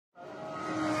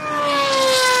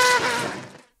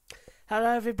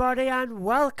Hello everybody and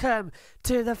welcome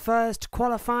to the first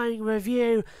qualifying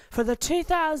review for the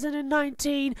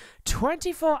 2019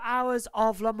 24 Hours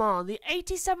of Le Mans, the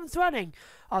 87th running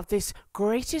of this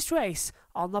greatest race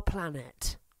on the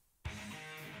planet.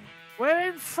 We're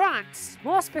in France,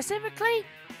 more specifically,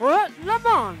 we're at Le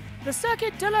Mans, the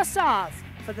Circuit de la Sarthe,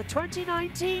 for the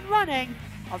 2019 running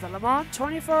of the Le Mans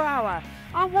 24 Hour.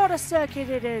 And what a circuit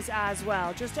it is as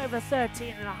well, just over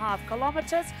 13.5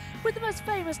 kilometres, with the most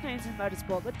famous names in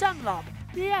motorsport: the Dunlop,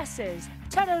 the S's,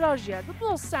 Terra-Rogia, the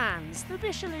Mulsannes, the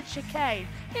Michelin Chicane,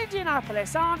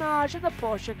 Indianapolis, Arnage and the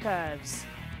Porsche Curves.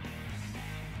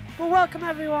 Well, welcome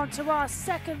everyone to our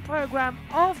second programme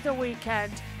of the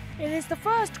weekend. It is the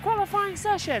first qualifying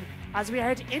session as we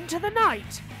head into the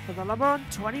night for the Le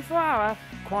Mans 24 Hour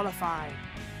qualifying.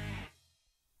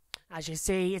 As you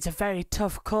see, it's a very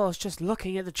tough course. Just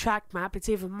looking at the track map, it's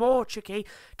even more tricky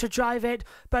to drive it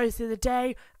both in the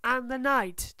day and the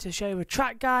night. To show you a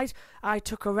track guide, I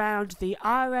took around the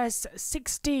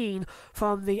RS16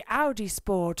 from the Audi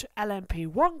Sport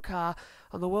LMP1 car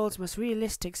on the world's most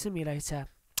realistic simulator.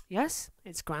 Yes,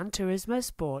 it's Gran Turismo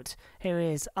Sport. Here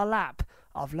is a lap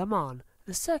of Le Mans,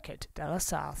 the Circuit de la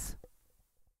Sarthe.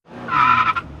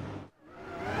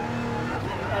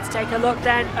 Let's take a look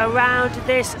then around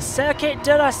this Circuit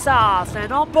de la Sarthe,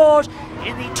 and on board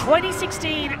in the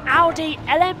 2016 Audi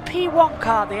LMP1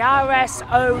 car, the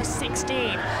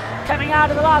RS016. Coming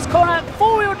out of the last corner,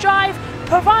 four-wheel drive,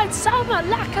 provides some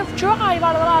lack of drive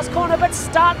out of the last corner, but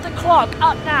start the clock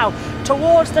up now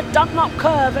towards the Dunlop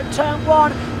curve at turn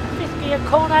 1, fifth gear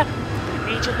corner.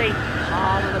 Immediately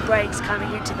hard on the brakes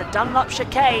coming into the Dunlop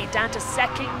chicane, down to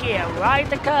second gear,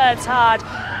 ride the curves hard.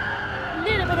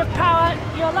 Little bit of power,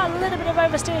 you'll allow a little bit of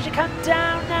oversteer as you come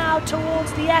down now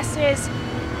towards the S's.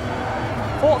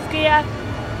 Fourth gear,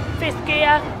 fifth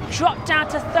gear, drop down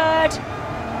to third,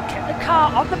 get the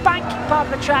car on the banking part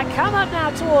of the track, come up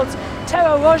now towards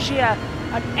Terra-Rogia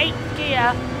at eighth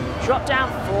gear, drop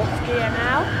down fourth gear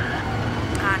now,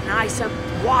 and nice and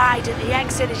wide at the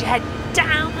exit as you head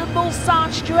down the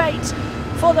Mulsanne straight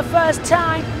for the first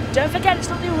time. Don't forget, it's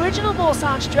not the original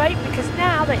Mulsanne straight, because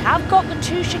now they have got the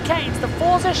two chicanes, the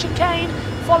Forza chicane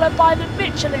followed by the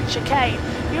Michelin chicane.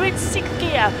 You're in sixth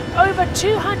gear, over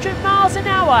 200 miles an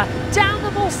hour, down the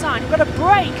Mulsanne. You've got a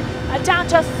brake, down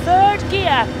to third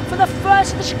gear for the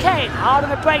first of the chicane. Hard on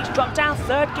the brakes, drop down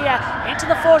third gear into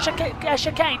the Forza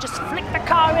chicane. Just flick the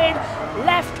car in,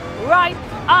 left, right,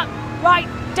 up, right,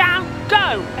 down,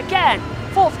 go. Again,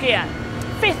 fourth gear,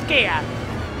 fifth gear.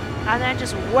 And then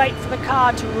just wait for the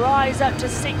car to rise up to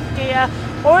sixth gear.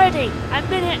 Already a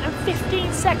minute and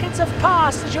 15 seconds have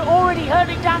passed as you're already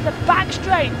hurtling down the back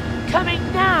straight. Coming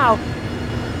now.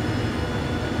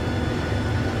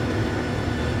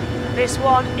 This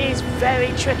one is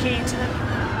very tricky.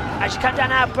 As you come down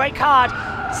now, brake hard.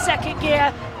 Second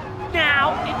gear.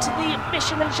 Now into the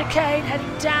Michelin chicane,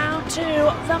 heading down to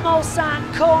the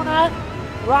Mulsanne corner.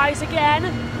 Rise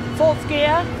again. Fourth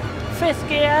gear. Fifth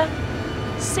gear.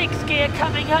 Sixth gear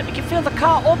coming up. You can feel the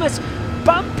car almost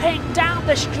bumping down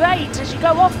the straight as you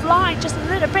go offline just a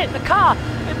little bit. The car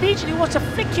immediately wants to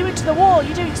flick you into the wall.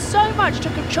 You're doing so much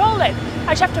to control it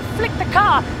as you have to flick the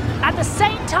car at the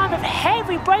same time of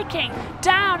heavy braking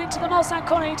down into the Mulsanne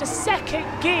corner into second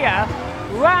gear.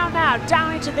 Round now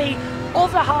down into the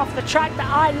other half of the track that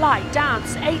I like, down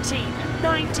to 18 and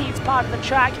 19th part of the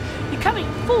track. You're coming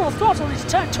full throttle into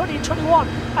turn 20 and 21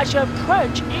 as you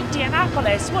approach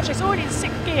Indianapolis. Watch, it's already in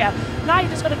sixth gear. Now you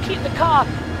just got to keep the car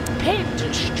pinned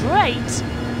straight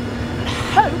and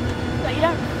hope that you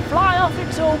don't fly off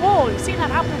into a wall. You've seen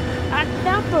that happen a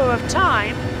number of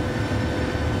times.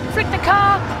 Flick the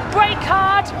car, brake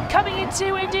hard, coming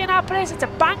into Indianapolis. It's a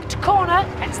banked corner,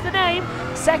 hence the name,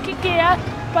 second gear.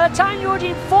 By the time you're already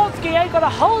in fourth gear, you've got to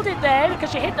hold it there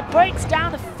because you hit the brakes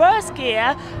down the first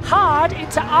gear, hard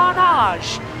into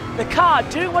Arnage. The car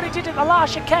doing what it did in the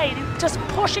last chicane, just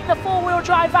pushing the four-wheel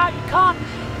drive out.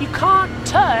 You can't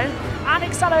turn and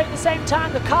accelerate at the same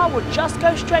time. The car will just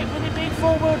go straight with it being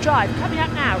four-wheel drive. Coming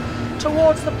up now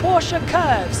towards the Porsche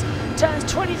curves. Turns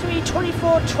 23,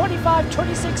 24, 25,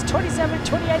 26, 27,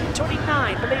 28 and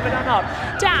 29, believe it or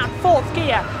not. Down fourth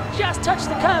gear, just touch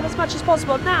the curve as much as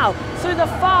possible. Now through the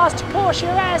fast Porsche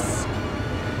S.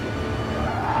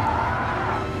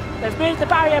 They've moved the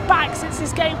barrier back since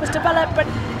this game was developed, but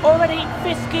already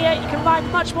fifth gear, you can ride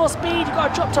much more speed. You've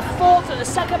got to drop to fourth at the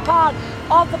second part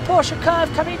of the Porsche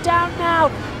curve. Coming down now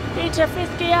into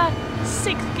fifth gear,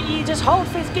 sixth gear, you just hold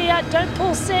fifth gear, don't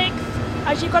pull sixth.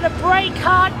 As you've got to brake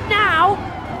hard now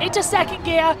into second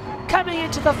gear, coming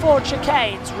into the Ford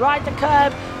chicanes. Ride the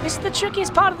curb. This is the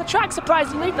trickiest part of the track,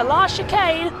 surprisingly. The last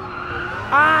chicane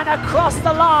and across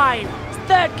the line.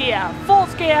 Third gear,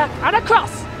 fourth gear, and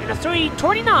across in a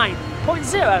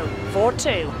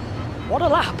 3:29.042. What a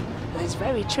lap! It's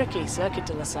very tricky, Circuit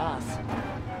de la Sarthe.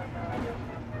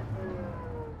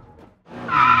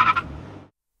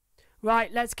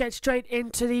 Right, let's get straight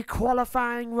into the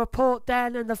qualifying report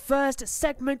then, and the first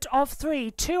segment of 3,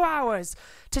 2 hours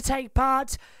to take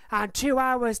part and 2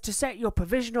 hours to set your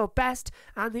provisional best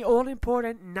and the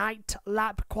all-important night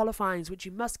lap qualifyings, which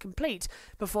you must complete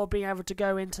before being able to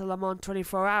go into Le Mans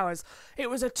 24 hours. It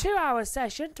was a 2-hour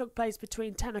session, took place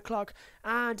between 10 o'clock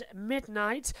and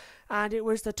midnight, and it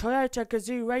was the Toyota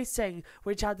Gazoo Racing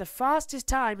which had the fastest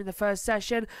time in the first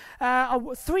session,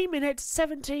 3 minutes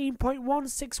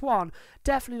 17.161.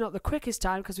 Definitely not the quickest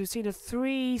time, because we've seen a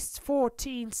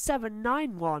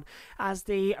 3:14.791 as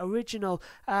the original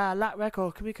lap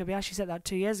record. Kamui Kobayashi set that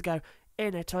 2 years ago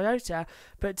in a Toyota,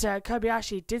 but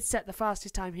Kobayashi did set the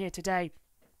fastest time here today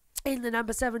in the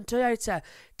number 7 Toyota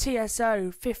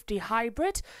TSO 50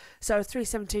 Hybrid, so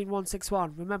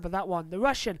 3:17.161. Remember that one. The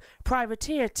Russian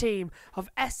privateer team of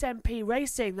SMP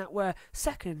Racing that were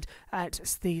second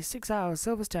at the 6 Hours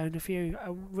Silverstone a few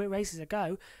races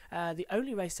ago. The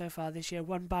only race so far this year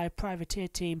won by a privateer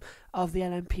team of the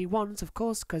LMP1s, of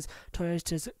course, because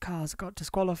Toyota's cars got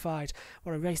disqualified.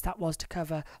 What a race that was to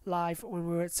cover live when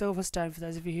we were at Silverstone, for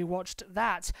those of you who watched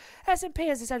that. SMP,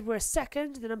 as I said, were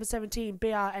second. The number 17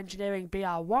 BR Engineering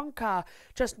BR1 car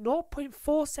just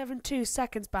 0.472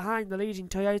 seconds behind the leading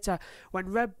Toyota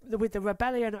when with the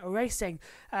Rebellion Racing,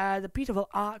 the beautiful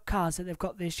art cars that they've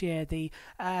got this year. The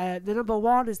number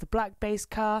 1 is the black base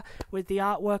car with the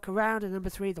artwork around, and number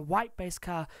 3 the white base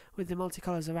car with the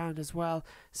multicolours around as well.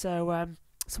 So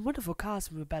some wonderful cars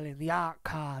from Rebellion, the art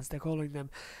cars they're calling them.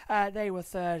 They were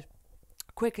third.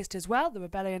 Quickest as well, the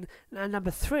Rebellion,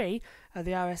 number 3,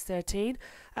 the RS13,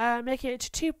 making it to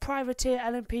 2 privateer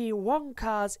LMP1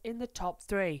 cars in the top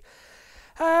 3.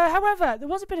 However, there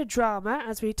was a bit of drama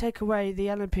as we take away the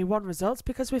LMP1 results,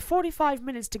 because with 45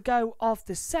 minutes to go of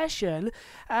the session,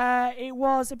 it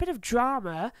was a bit of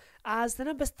drama as the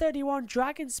number 31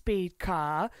 Dragon Speed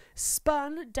car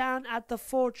spun down at the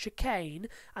Ford chicane,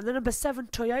 and the number 7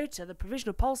 Toyota, the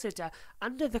provisional pole sitter,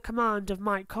 under the command of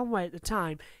Mike Conway at the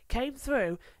time, came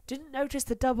through, didn't notice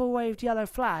the double waved yellow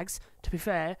flags. To be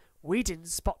fair, we didn't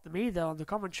spot them either on the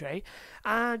commentary,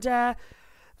 and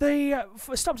they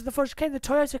stopped at the Ford chicane. The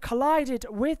Toyota collided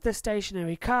with the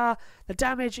stationary car. The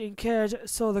damage incurred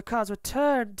saw the cars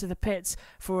return to the pits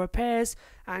for repairs,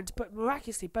 but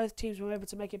miraculously both teams were able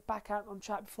to make it back out on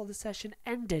track before the session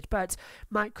ended. But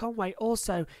Mike Conway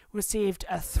also received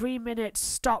a 3-minute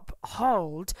stop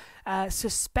hold,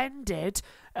 suspended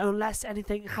unless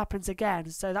anything happens again.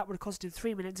 So that would have cost him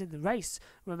 3 minutes in the race,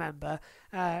 remember,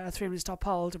 a 3-minute stop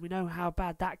hold, and we know how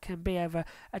bad that can be over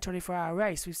a 24-hour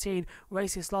race. We've seen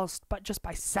races lost but just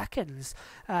by seconds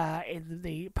in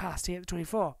the past here at the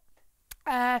 24.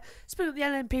 Speaking of the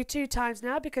LMP2 times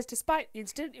now, because despite the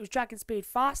incident, it was Dragon Speed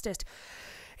fastest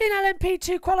in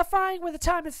LMP2 qualifying with a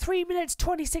time of 3 minutes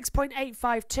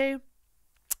 26.852.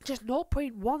 Just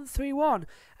 0.131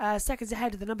 seconds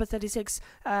ahead of the number 36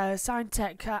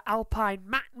 Signtech Alpine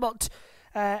Matmut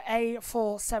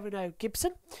A470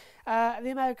 Gibson. The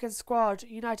American squad,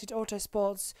 United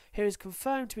Autosports, who is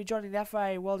confirmed to be joining the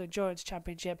FIA World Endurance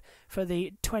Championship for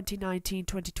the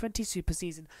 2019-2020 Super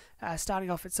Season,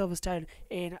 starting off at Silverstone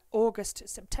in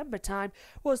August-September time,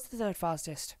 was the third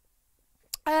fastest.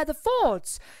 The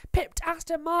Fords pipped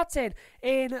Aston Martin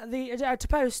in the to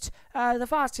post the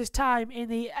fastest time in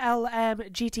the LM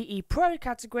GTE Pro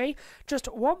category. Just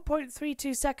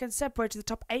 1.32 seconds separated the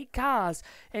top 8 cars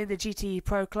in the GTE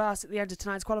Pro class at the end of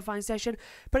tonight's qualifying session.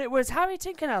 But it was Harry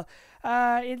Tincknell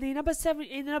in the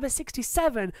number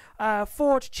 67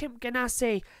 Ford Chimp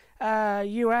Ganassi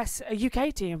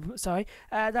UK team,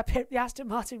 that pipped the Aston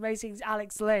Martin Racing's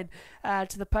Alex Lynn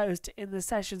to the post in the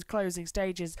session's closing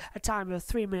stages, a time of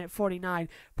 3 minute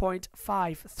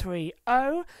 49.530.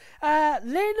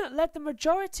 Lynn led the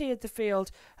majority of the field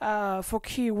for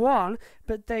Q1,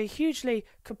 but the hugely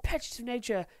competitive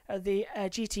nature of the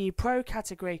GTE Pro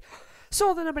category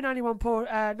saw the number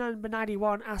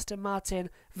 91 Aston Martin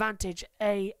Vantage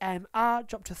AMR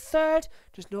drop to third,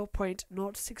 just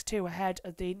 0.062 ahead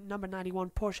of the number 91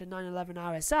 Porsche 911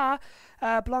 RSR,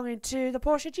 belonging to the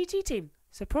Porsche GT team.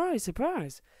 Surprise,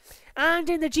 surprise. And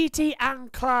in the GT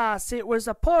and class, it was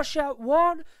a Porsche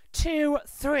 1,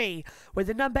 2-3 with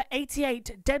the number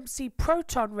 88 Dempsey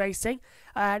Proton Racing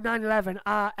 911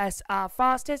 RSR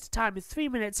fastest. Time is 3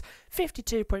 minutes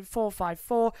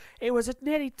 52.454. It was at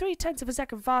nearly 0.3 of a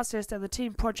second fastest than the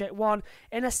Team Project One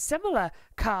in a similar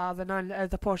car, the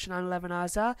Porsche 911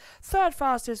 RSR. Third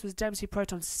fastest was Dempsey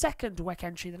Proton's second WEC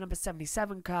entry, the number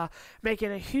 77 car,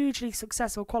 making a hugely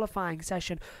successful qualifying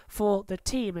session for the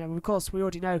team. And of course, we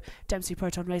already know Dempsey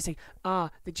Proton Racing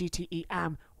are the GTE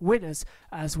Am winners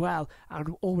as well.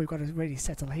 And all we've got to really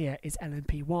settle here is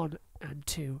LMP1 and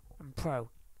 2 and Pro.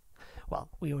 Well,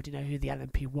 we already know who the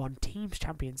LMP1 Teams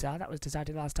champions are. That was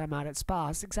decided last time out at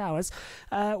Spa, 6 hours,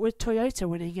 with Toyota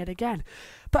winning it again.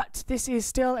 But this is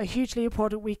still a hugely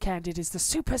important weekend. It is the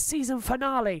super season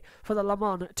finale for the Le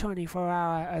Mans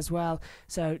 24-hour as well.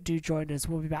 So do join us.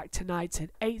 We'll be back tonight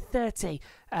at 8:30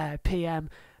 p.m.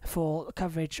 for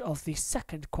coverage of the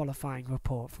second qualifying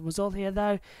report. From us all here,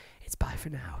 though, it's bye for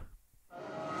now.